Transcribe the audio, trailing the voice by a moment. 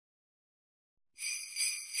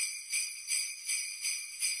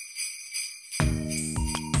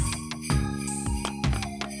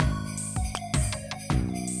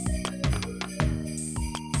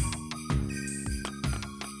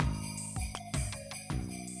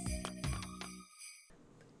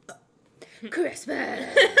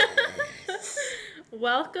Christmas!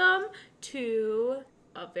 Welcome to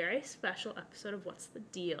a very special episode of What's the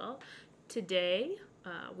Deal. Today,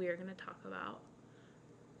 we are going to talk about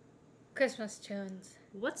Christmas tunes.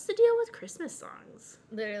 what's the deal with Christmas songs.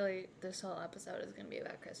 Literally, this whole episode is going to be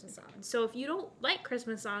about Christmas songs. So if you don't like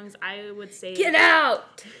Christmas songs, I would say... Get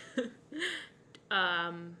out!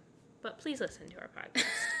 But please listen to our podcast.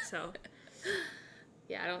 So...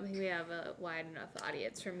 Yeah, I don't think we have a wide enough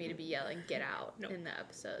audience for me to be yelling "get out" in the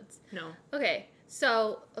episodes. No. Okay,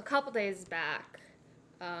 so a couple days back,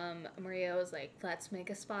 Maria was like, "Let's make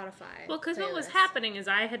a Spotify." Well, because what was playlist." happening is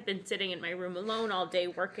I had been sitting in my room alone all day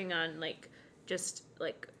working on, just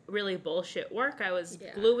really bullshit work. I was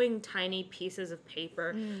gluing tiny pieces of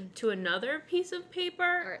paper to another piece of paper.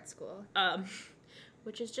 Art school.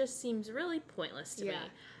 Which just seems really pointless to me.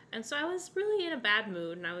 And so I was really in a bad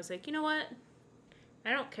mood, and I was like, you know what? I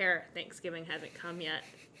don't care Thanksgiving hasn't come yet.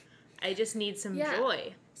 I just need some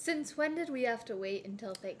joy. Since when did we have to wait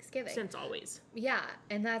until Thanksgiving? Since always. Yeah,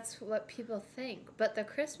 and that's what people think. But the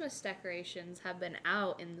Christmas decorations have been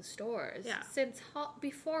out in the stores since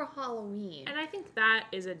before Halloween. And I think that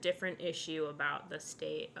is a different issue about the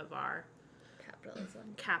state of our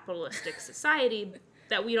capitalistic society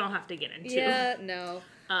that we don't have to get into. Yeah, no.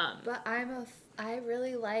 But I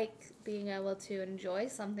really like being able to enjoy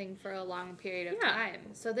something for a long period of time.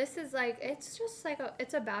 So this is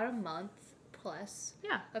it's about a month plus.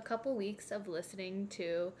 Yeah. A couple weeks of listening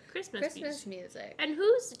to Christmas music. And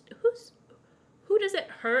who does it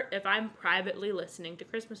hurt if I'm privately listening to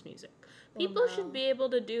Christmas music? People should be able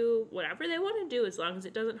to do whatever they want to do as long as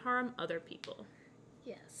it doesn't harm other people.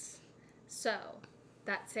 Yes. So,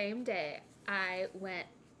 that same day, I went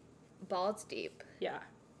balls deep. Yeah.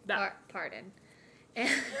 Pardon. And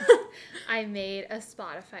I made a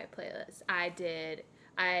Spotify playlist.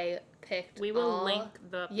 I picked We will link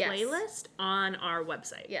the playlist on our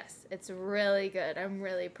website. Yes, it's really good. I'm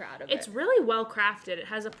really proud of it. It's really well crafted. It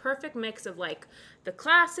has a perfect mix of the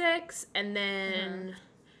classics and then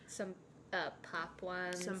some pop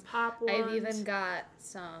ones. I've even got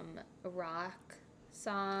some rock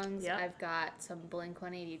songs. Yep. I've got some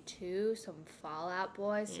Blink-182, some Fall Out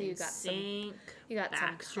Boy. So you got some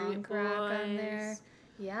punk rock on there.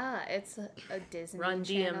 Yeah, it's a Disney Run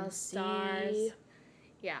Channel DMC. stars.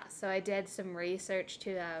 Yeah, so I did some research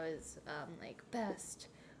too. That was best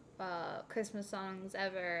Christmas songs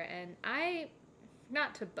ever, and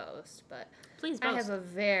not to boast, but please boast. I have a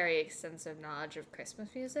very extensive knowledge of Christmas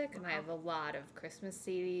music, and I have a lot of Christmas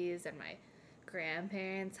CDs, and my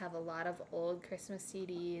grandparents have a lot of old Christmas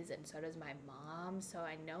CDs, and so does my mom, so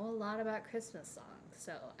I know a lot about Christmas songs.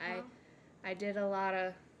 So I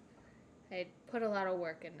put a lot of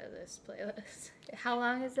work into this playlist. How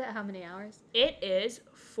long is it? How many hours? It is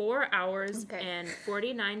 4 hours and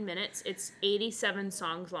 49 minutes. It's 87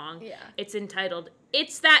 songs long. Yeah. It's entitled,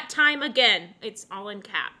 It's That Time Again. It's all in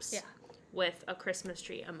caps. Yeah. With a Christmas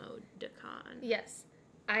tree emoticon. Yes.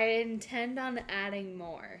 I intend on adding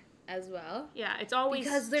more as well. Yeah, it's always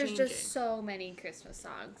because there's changing. Just so many Christmas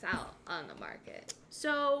songs out on the market.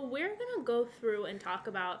 So we're going to go through and talk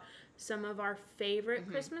about some of our favorite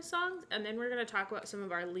Christmas songs, and then we're going to talk about some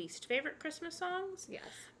of our least favorite Christmas songs. Yes.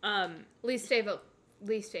 Least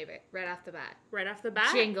favorite, right off the bat. Right off the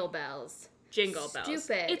bat? Jingle Bells. Jingle Bells.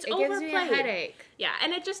 Stupid. It gives me a headache. Yeah,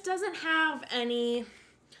 and it just doesn't have any,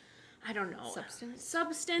 I don't know.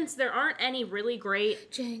 Substance. There aren't any really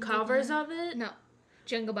great covers of it. No.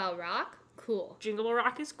 Jingle Bell Rock? Cool. Jingle Bell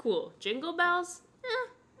Rock is cool. Jingle Bells?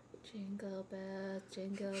 Jingle bells,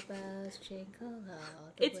 jingle bells, jingle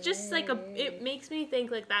all the It's way. just it makes me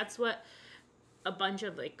think that's what a bunch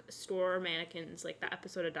of store mannequins, the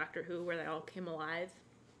episode of Doctor Who where they all came alive.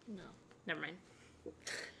 No. Never mind.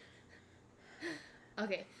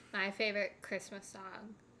 Okay, my favorite Christmas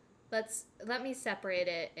song. Let me separate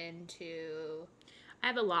it into... I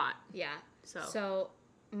have a lot. Yeah. So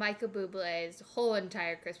Michael Bublé's whole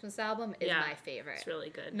entire Christmas album is my favorite. It's really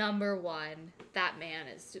good. Number 1, that man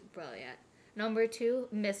is brilliant. Number 2,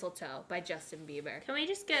 Mistletoe by Justin Bieber. Can we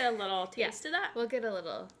just get a little taste of that? We'll get a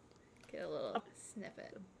little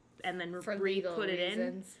snippet. And then for legal put it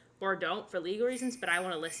reasons. in. Or don't for legal reasons, but I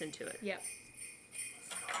want to listen to it. Yep.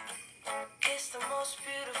 It's the most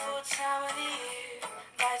beautiful time of the year.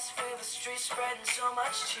 Lights fill the streets, spreading so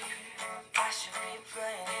much cheer. I should be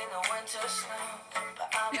playing in the winter snow,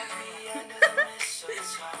 but I'ma be under the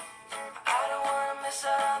mistletoe. I don't wanna miss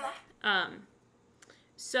out on that.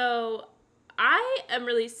 So I am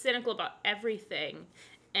really cynical about everything,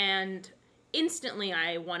 and instantly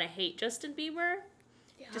I want to hate Justin Bieber,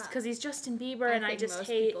 just because he's Justin Bieber, and I just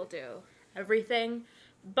hate everything.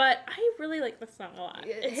 But I really like this song a lot.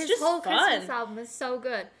 It's His just whole fun. Christmas album is so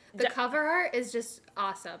good. The cover art is just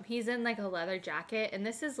awesome. He's in like a leather jacket, and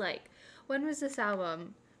this is like, when was this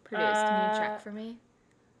album produced? Can you check for me?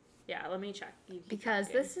 Yeah, let me check. Because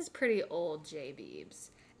this is pretty old J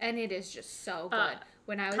Beebs, and it is just so good.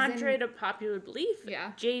 When I was contrary to popular belief,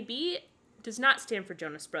 JB does not stand for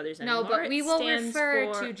Jonas Brothers anymore. No, but we will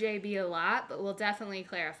refer to JB a lot, but we'll definitely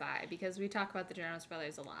clarify because we talk about the Jonas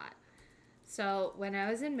Brothers a lot. So when I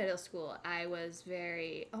was in middle school, I was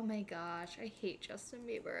very, oh my gosh, I hate Justin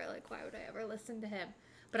Bieber. Like, why would I ever listen to him?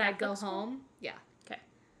 But I'd go home. Yeah. Okay.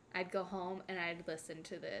 I'd go home and I'd listen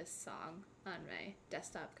to this song on my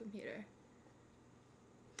desktop computer.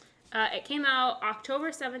 It came out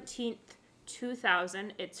October 17th,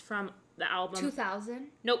 2000. It's from the album. 2000?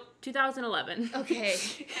 Nope, 2011. Okay.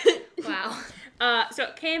 Wow. So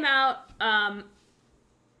it came out,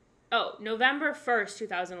 November 1st,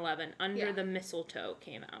 2011. Under the Mistletoe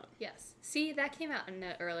came out. Yes. See, that came out in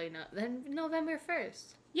the early, then November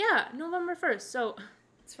 1st. Yeah, November 1st. So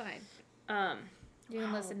it's fine. You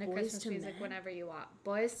can listen to Christmas music whenever you want.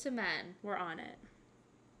 Boys to Men. We're on it.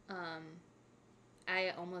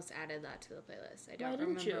 I almost added that to the playlist. I don't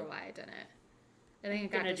remember why I didn't. I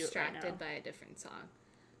think I got distracted by a different song.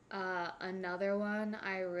 Another one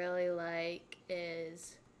I really like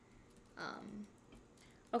is...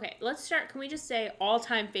 Okay, let's start. Can we just say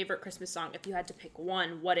all-time favorite Christmas song? If you had to pick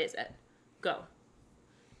one, what is it? Go.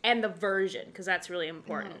 And the version, because that's really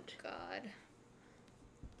important. Oh, God.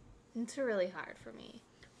 It's really hard for me.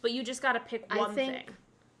 But you just got to pick one thing.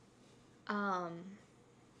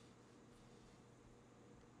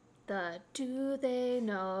 The Do They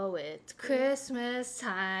Know It's Christmas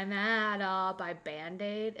Time at All by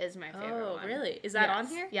Band-Aid is my favorite one. Oh, really? Is that on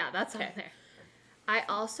here? Yeah, that's on there. I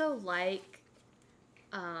also like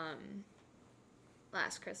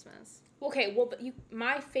Last Christmas. Okay, well,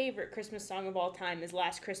 my favorite Christmas song of all time is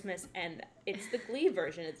Last Christmas, and it's the Glee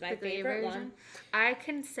version. It's my favorite one. I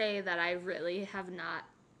can say that I really have not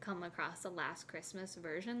come across a Last Christmas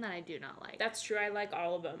version that I do not like. That's true. I like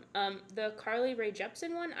all of them. The Carly Rae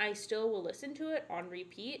Jepsen one, I still will listen to it on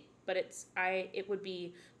repeat, but it would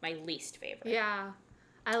be my least favorite. Yeah.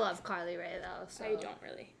 I love Carly Rae, though. So. I don't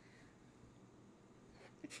really.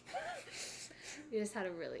 You just had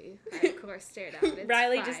a really hardcore stare down. It's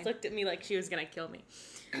Riley fine. just looked at me like she was going to kill me.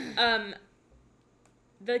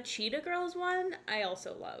 The Cheetah Girls one, I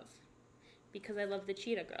also love. Because I love the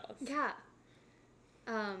Cheetah Girls. Yeah.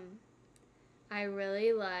 I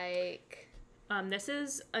really like... this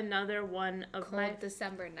is another one of Cold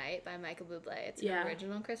December Night by Michael Bublé. It's an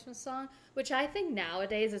original Christmas song, which I think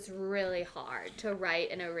nowadays it's really hard to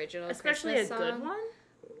write an original Christmas song. Especially a good one.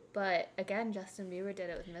 But again, Justin Bieber did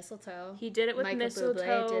it with Mistletoe. He did it with Mistletoe.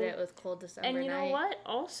 Michael Bublé did it with Cold December Night. And you know what?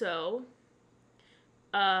 Also,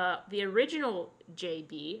 the original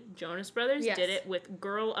JB, Jonas Brothers, did it with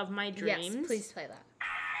Girl of My Dreams. Yes, please play that.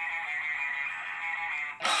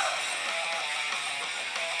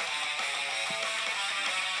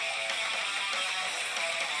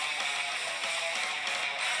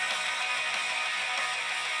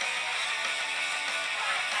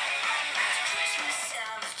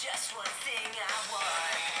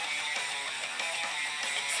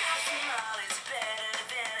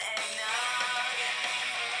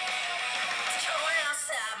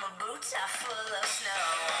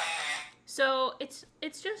 So it's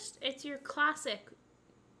your classic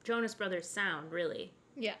Jonas Brothers sound, really.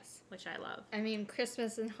 Yes. Which I love. I mean,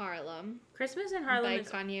 Christmas in Harlem. Christmas in Harlem by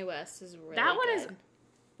Kanye West is really good.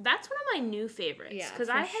 That's one of my new favorites. Yeah, because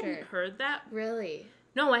I hadn't heard that. Really?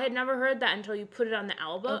 No, I had never heard that until you put it on the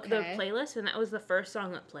album, the playlist, and that was the first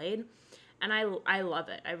song that played. And I love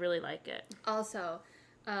it. I really like it. Also,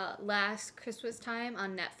 last Christmas time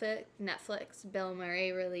on Netflix, Bill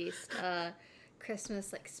Murray released a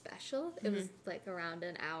Christmas special. It was around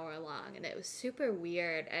an hour long, and it was super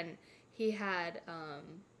weird. And he had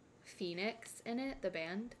Phoenix in it, the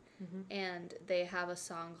band, and they have a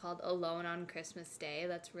song called "Alone on Christmas Day"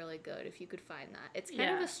 that's really good. If you could find that, it's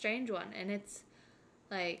kind of a strange one, and it's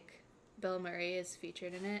Bill Murray is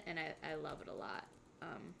featured in it, and I love it a lot.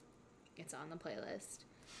 It's on the playlist.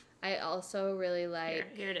 I also really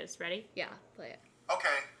like... Here it is. Ready? Yeah, play it.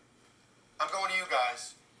 Okay. I'm going to you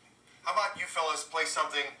guys. How about you fellas play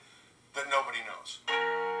something that nobody knows?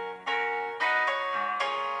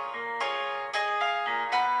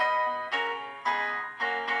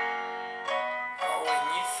 When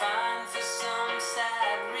you find for some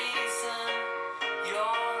sad reason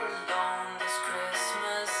you're alone this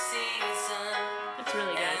Christmas season. It's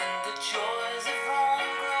really good. And the joys of home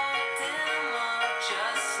grow dimmer,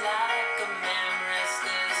 just like a memory's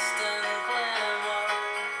distant glimmer.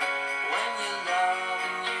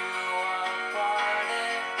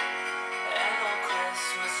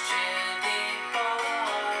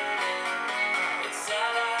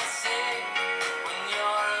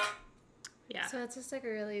 just like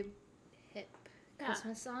a really hip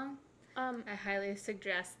Christmas song. I highly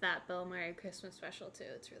suggest that Bill Murray Christmas special too.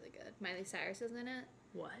 It's really good. Miley Cyrus is in it.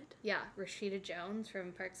 What? Yeah, Rashida Jones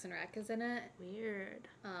from Parks and Rec is in it. Weird.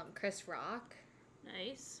 Chris Rock.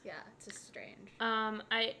 Nice. Yeah, it's just strange.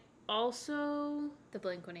 I also... The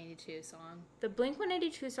Blink-182 song. The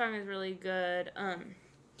Blink-182 song is really good.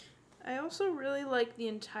 I also really like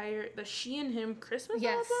the She and Him Christmas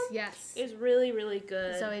album. Yes. Is really, really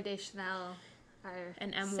good. Zooey Deschanel, our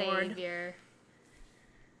and M. savior.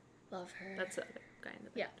 Love her. That's the other guy in the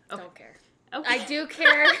band. Yeah, okay. Don't care. Okay. I do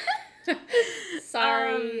care.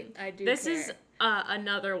 Sorry, I do this care. This is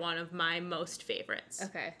another one of my most favorites.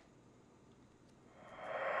 Okay.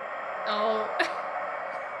 Oh.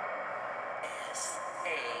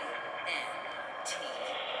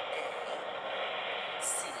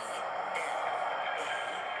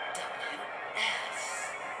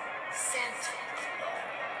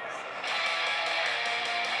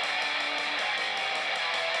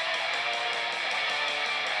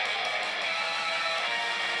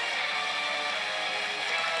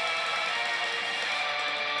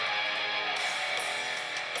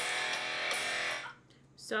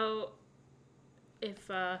 So, if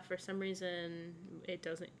for some reason it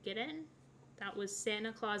doesn't get in, that was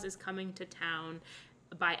Santa Claus is Coming to Town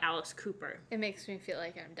by Alice Cooper. It makes me feel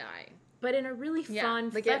like I'm dying. But in a really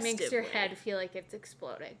fun, like festive it makes your way. head feel like it's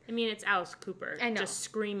exploding. I mean, it's Alice Cooper. I know. Just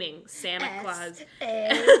screaming Santa Claus.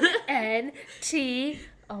 S-A-N-T.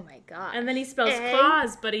 Oh my god. And then he spells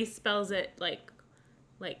Claus, but he spells it like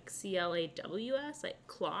C-L-A-W-S, like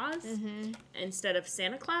Claus, instead of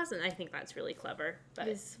Santa Claus, and I think that's really clever. But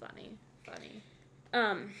it's funny.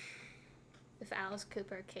 If Alice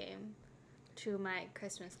Cooper came to my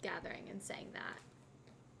Christmas gathering and sang that,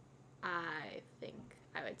 I think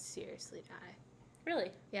I would seriously die.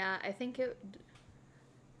 Really? Yeah, I think it'd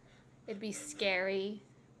be scary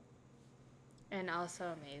and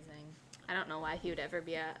also amazing. I don't know why he would ever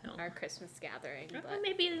be at our Christmas gathering, but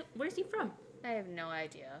maybe, where's he from? I have no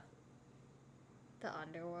idea. The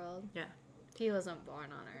underworld? Yeah. He wasn't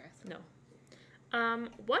born on Earth. No.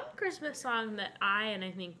 One Christmas song that I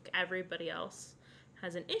think everybody else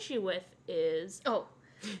has an issue with is... Oh,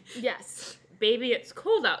 yes. Baby, It's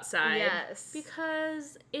Cold Outside. Yes.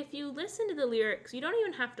 Because if you listen to the lyrics, you don't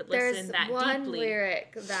even have to listen that deeply. There's one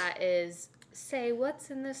lyric that is, say,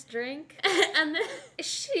 what's in this drink? And then...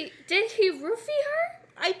 Did he roofie her?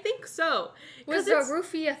 I think so. Was a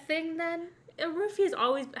roofie a thing then? A roofie is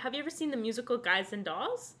always... Have you ever seen the musical Guys and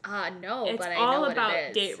Dolls? No, but I know what it is. It's all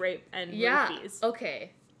about date rape and roofies.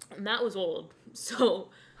 Okay. And that was old. So...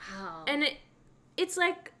 Wow. And it's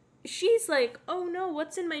like... She's like, oh no,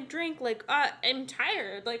 what's in my drink? Like, I'm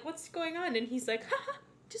tired. Like, what's going on? And he's like, haha,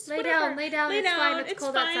 just lay whatever. down, it's fine, it's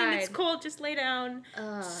cold outside. It's cold, just lay down.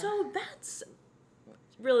 So that's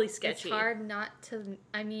really sketchy. It's hard not to,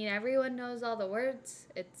 everyone knows all the words.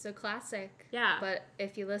 It's a classic. Yeah. But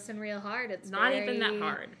if you listen real hard, it's not even that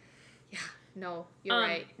hard. Yeah, no, you're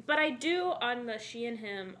right. But I do, on the She and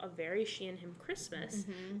Him Christmas,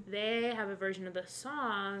 they have a version of the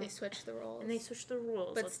song. They switch the roles.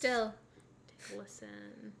 But still. Take a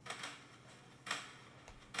listen.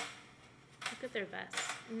 Look at their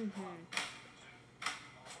vests.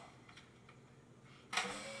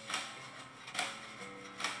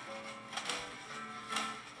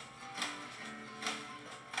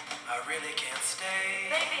 I really can't stay.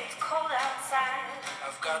 Baby, it's cold outside.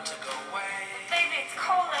 I've got to go away. Baby, it's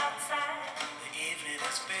cold outside. The evening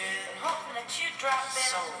has been Hoping that you drop in.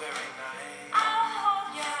 so very nice. I'll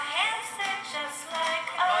hold your hand, say just like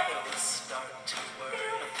Mother was starting to worry.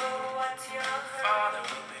 Beautiful, what's your hurry? Father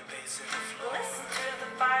will be pacing the floor. Listen to the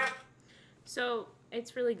fire. So,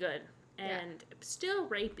 it's really good. And still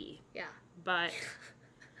rapey. Yeah. But...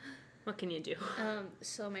 What can you do?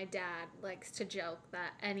 So my dad likes to joke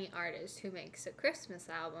that any artist who makes a Christmas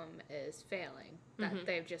album is failing. That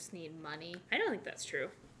they just need money. I don't think that's true.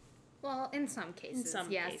 Well, in some cases,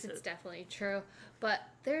 it's definitely true. But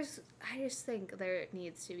I just think there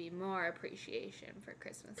needs to be more appreciation for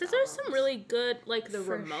Christmas because there's some really good, like the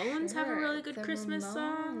Ramones have a really good Christmas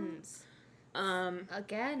Ramones. song.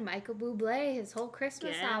 Again, Michael Bublé, his whole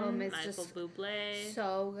Christmas album is Michael Bublé.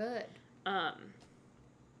 So good.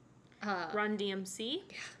 Run DMC.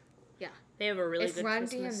 Yeah. They have a really good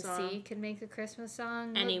Christmas song. If Run DMC can make a Christmas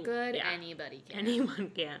song look good, anybody can. Anyone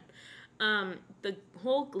can. The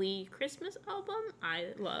whole Glee Christmas album,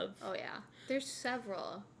 I love. Oh, yeah. There's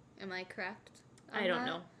several. Am I correct? I don't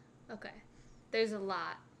know. Okay. There's a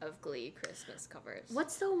lot of Glee Christmas covers.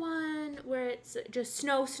 What's the one where it's just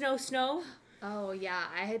snow, snow, snow? Oh, yeah.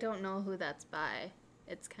 I don't know who that's by.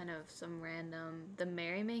 It's kind of some random... The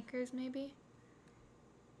Merrymakers, maybe?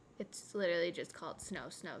 It's literally just called Snow,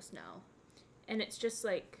 Snow, Snow. And it's just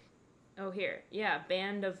like, oh, here. Yeah,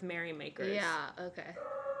 Band of Merrymakers. Yeah, okay.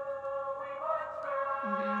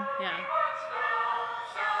 Mm-hmm. Yeah.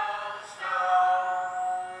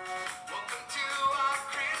 Welcome to our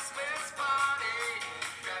Christmas party.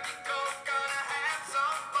 Grab your coat, gonna have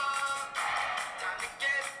some fun. Time to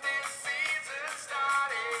get this season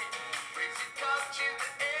started. Raise your cup, cheer to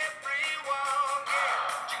everyone.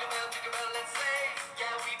 Yeah, jingle bell, let's say.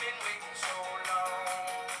 Yeah, we've been waiting so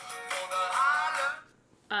long for the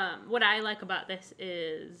holiday. What I like about this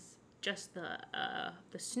is just the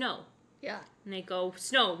snow. Yeah. And they go,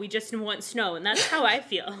 snow, we just want snow. And that's how I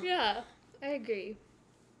feel. Yeah, I agree.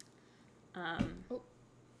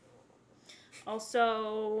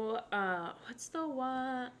 Also, what's the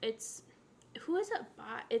one? It's, who is it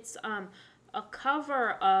by? It's a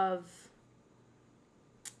cover of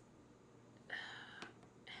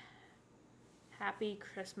Happy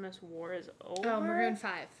Christmas War is Over. Oh, Maroon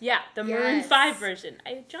 5. Yeah, the Maroon Yes. 5 version.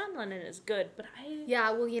 John Lennon is good, but Yeah,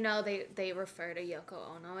 well, you know, they refer to Yoko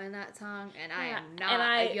Ono in that song, and I am not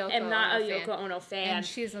a Yoko Ono fan. And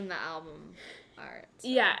she's in the album art. So.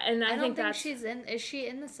 Yeah, and I don't think she's in. Is she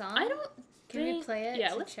in the song? I don't. Can we play it?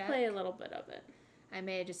 Yeah, let's play a little bit of it. I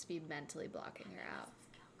may just be mentally blocking her out.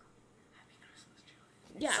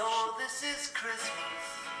 Yeah. So this is Christmas.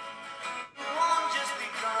 It won't just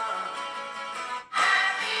begun.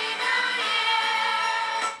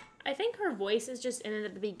 I think her voice is just in it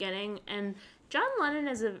at the beginning, and John Lennon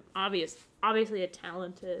is obviously a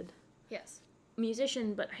talented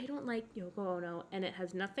musician, but I don't like Yoko Ono, and it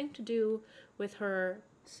has nothing to do with her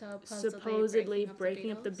supposedly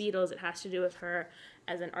breaking up the Beatles. It has to do with her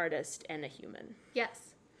as an artist and a human.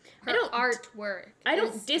 Yes. Her artwork. I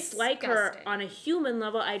don't dislike her on a human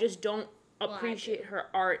level. I just don't appreciate her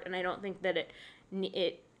art, and I don't think that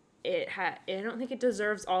I don't think it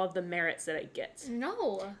deserves all of the merits that it gets.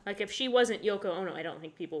 No. Like, if she wasn't Yoko Ono, I don't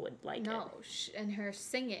think people would like it. No, and her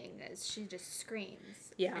singing, she just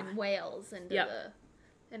screams and wails into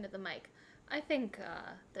the mic. I think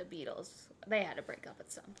the Beatles, they had to break up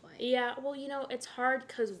at some point. Yeah, well, you know, it's hard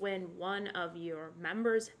because when one of your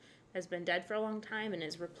members has been dead for a long time and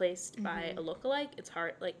is replaced by a lookalike, it's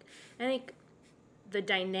hard. Like, I think the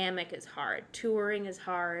dynamic is hard. Touring is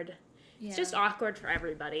hard. Yeah. It's just awkward for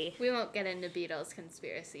everybody. We won't get into Beatles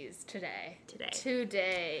conspiracies today. Not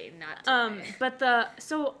today.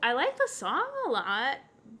 So I like the song a lot,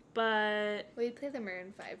 but... Will you play the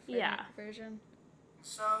Maroon 5 version?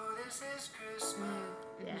 So this is Christmas.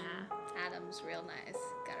 Yeah. Adam's real nice.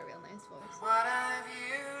 Got a real nice voice. What have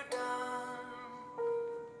you done?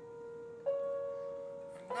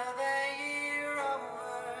 Another year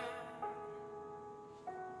over.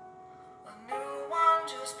 A new one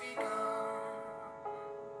just begun.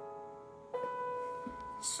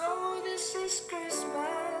 So this is Christmas.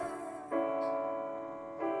 I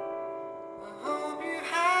hope you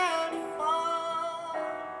had fun.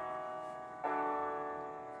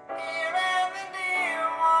 Dear and the dear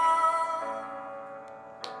one.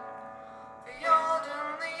 The old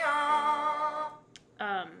and the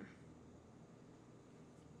young.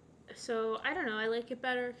 So, I don't know, I like it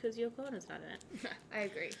better because Yoko Ono's not in it. I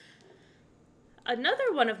agree.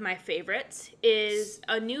 Another one of my favorites is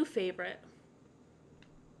a new favorite.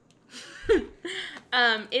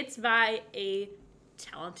 It's by a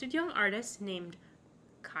talented young artist named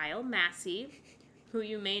Kyle Massey, who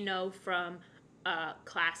you may know from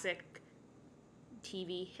classic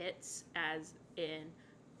TV hits as in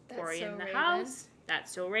Cory in the House,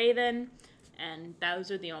 That's So Raven, and those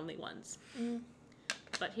are the only ones.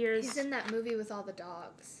 But he's in that movie with all the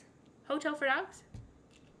dogs. Hotel for Dogs?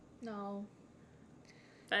 No.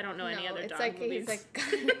 I don't know any other dog movies.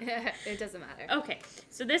 It doesn't matter. Okay,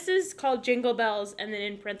 so this is called Jingle Bells, and then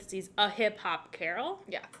in parentheses, A Hip Hop Carol.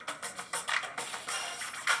 Yeah.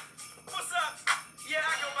 What's up? Yeah,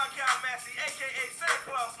 I go by Kyle Massey, a.k.a. Santa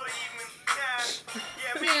Claus for the evening.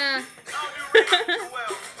 I don't do radio too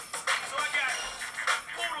well. So I got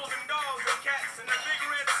poodles and dogs and cats and a big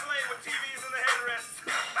red sleigh with TVs in the headrests.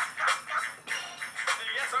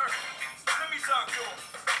 Yes, sir. Let me talk to him.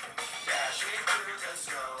 Dashing through the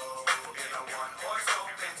snow in a one-horse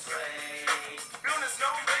open sleigh. Building a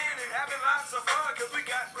snowman and having lots of fun because we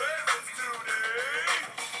got presents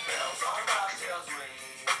today. Bells on bobtails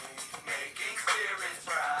ring, making spirits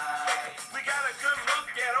bright. We got a good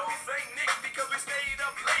look at old St. Nick because we stayed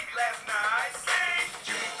up late last night. Sing!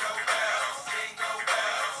 Jingle bells, jingle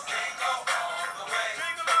all the way.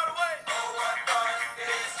 Jingle all the way. Oh, what fun it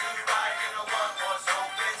is to ride in a one-horse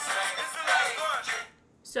open sleigh. It's the last one.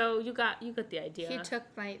 So you got the idea. He took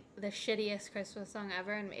the shittiest Christmas song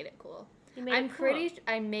ever and made it cool.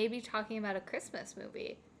 I may be talking about a Christmas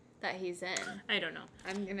movie that he's in. I don't know.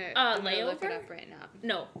 I'm gonna Layover? look it up right now.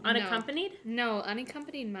 No, Unaccompanied? No,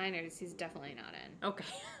 Unaccompanied Minors he's definitely not in. Okay.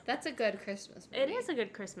 That's a good Christmas movie. It is a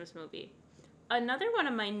good Christmas movie. Another one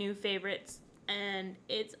of my new favorites, and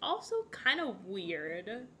it's also kind of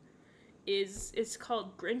weird, it's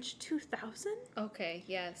called Grinch 2000. Okay,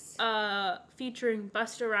 yes. Featuring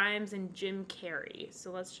Busta Rhymes and Jim Carrey.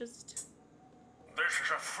 So let's just... This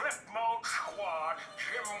is a Flip Mode Squad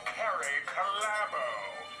Jim Carrey collabo.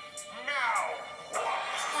 Now,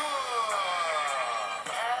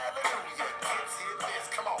 Hallelujah, kids, hear this.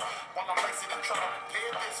 Come on, while I'm racing and trying to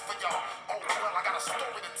prepare this for y'all. Oh, well, I got a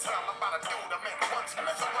story to tell about a dude that met once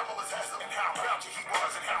miserable as hell. And how grouchy he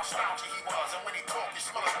was, and how slouchy he was. And when he talked, you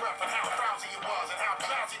smell his breath, and how frowsy he was, and how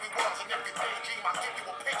drowsy he was. And every daydream, I give you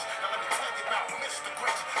a pitch. Now let me tell you about Mr.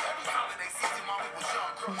 Grinch. Every holiday season while we was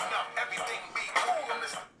young, growing up, everything be cool on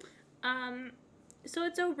this. So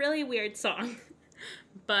it's a really weird song,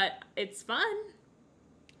 but it's fun.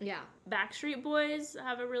 Yeah. Backstreet Boys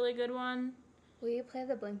have a really good one. Will you play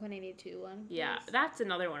the Blink-182 one? Please? Yeah, that's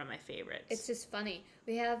another one of my favorites. It's just funny.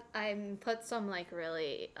 I put some like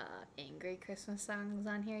really angry Christmas songs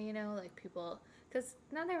on here, you know, like people, because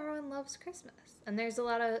not everyone loves Christmas. And there's a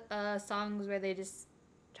lot of songs where they just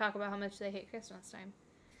talk about how much they hate Christmas time.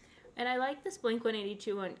 And I like this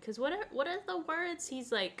Blink-182 one, because what are the words?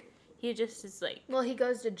 He just is like... Well, he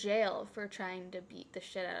goes to jail for trying to beat the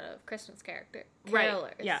shit out of Christmas carolers.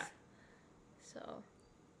 Right, yeah. So...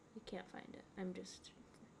 You can't find it. I'm just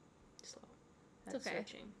slow. It's okay.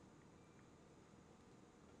 Searching.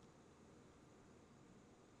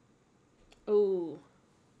 Ooh,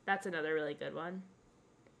 that's another really good one.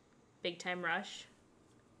 Big Time Rush.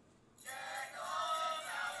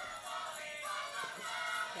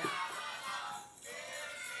 Yeah.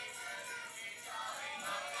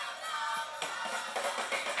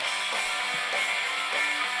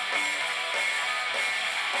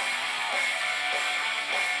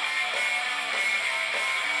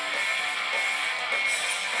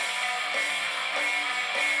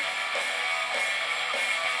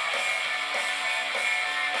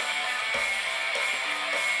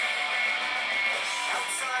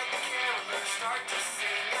 Outside the carolers start to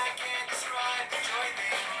sing. I can't describe the joy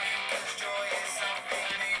they bring, 'cause joy is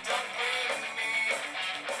something they don't bring me.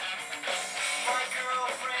 My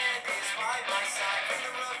girlfriend is by my side. From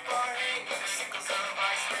the roof are hanging sickles of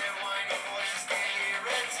ice. Their whiny voices get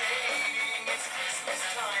irritating. It's Christmas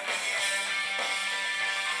time again.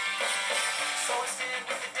 So I stand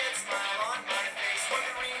with a dead smile on my face,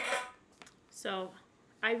 wondering how. So,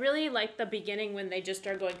 I really like the beginning when they just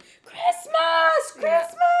start going, Christmas!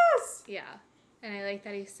 Christmas! Yeah. And I like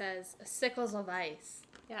that he says, sickles of ice.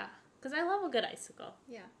 Yeah, because I love a good icicle.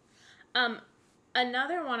 Yeah.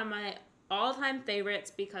 Another one of my all-time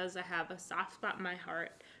favorites, because I have a soft spot in my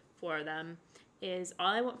heart for them, is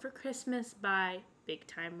All I Want for Christmas by Big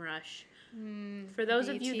Time Rush. For those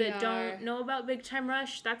of you that don't know about Big Time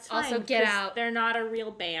Rush, that's fine. Also, Get Out. They're not a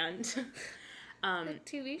real band. The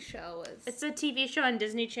TV show was... It's a TV show on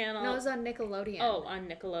Disney Channel. No, it was on Nickelodeon. Oh, on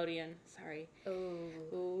Nickelodeon. Sorry.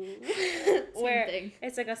 Ooh. Where thing.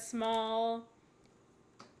 it's like a small...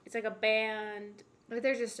 It's like a band. But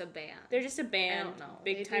they're just a band. They're just a band. I don't know.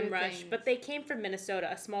 Big They Time do Rush. things. But they came from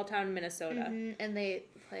Minnesota, a small town in Minnesota. And they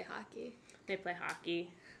play hockey. They play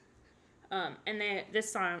hockey. And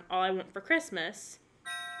this song, All I Want for Christmas.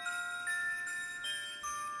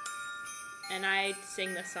 And I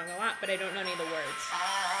sing this song a lot, but I don't know any of the words.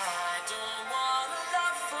 I don't want a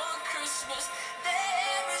lot for Christmas.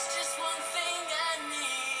 There is just one thing I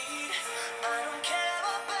need. I don't care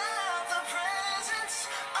about the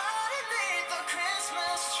presents underneath the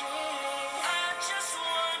Christmas tree. I just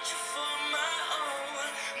want you for my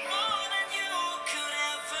own, more than you could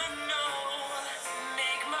ever know.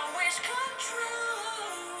 Make my wish come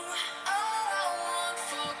true. All I want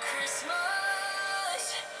for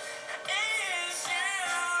Christmas is you.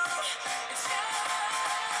 It's you.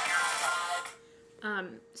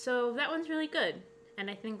 So that one's really good. And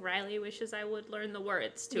I think Riley wishes I would learn the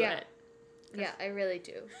words to it. Yeah, I really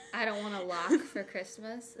do. I don't want to lock for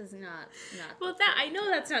Christmas is not Well, that I know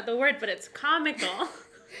that's not the word, but it's comical.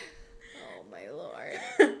 Oh my lord.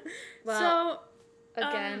 Well, So,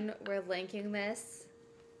 again, we're linking this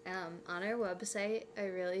on our website. I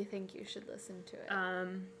really think you should listen to it.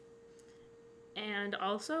 and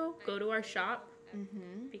also go to our shop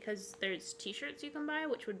because there's t-shirts you can buy,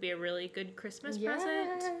 which would be a really good Christmas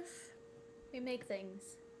present. We make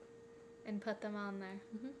things and put them on there.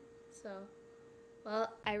 So,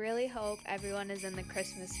 well, I really hope everyone is in the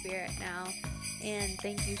Christmas spirit now. And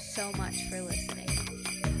thank you so much for listening.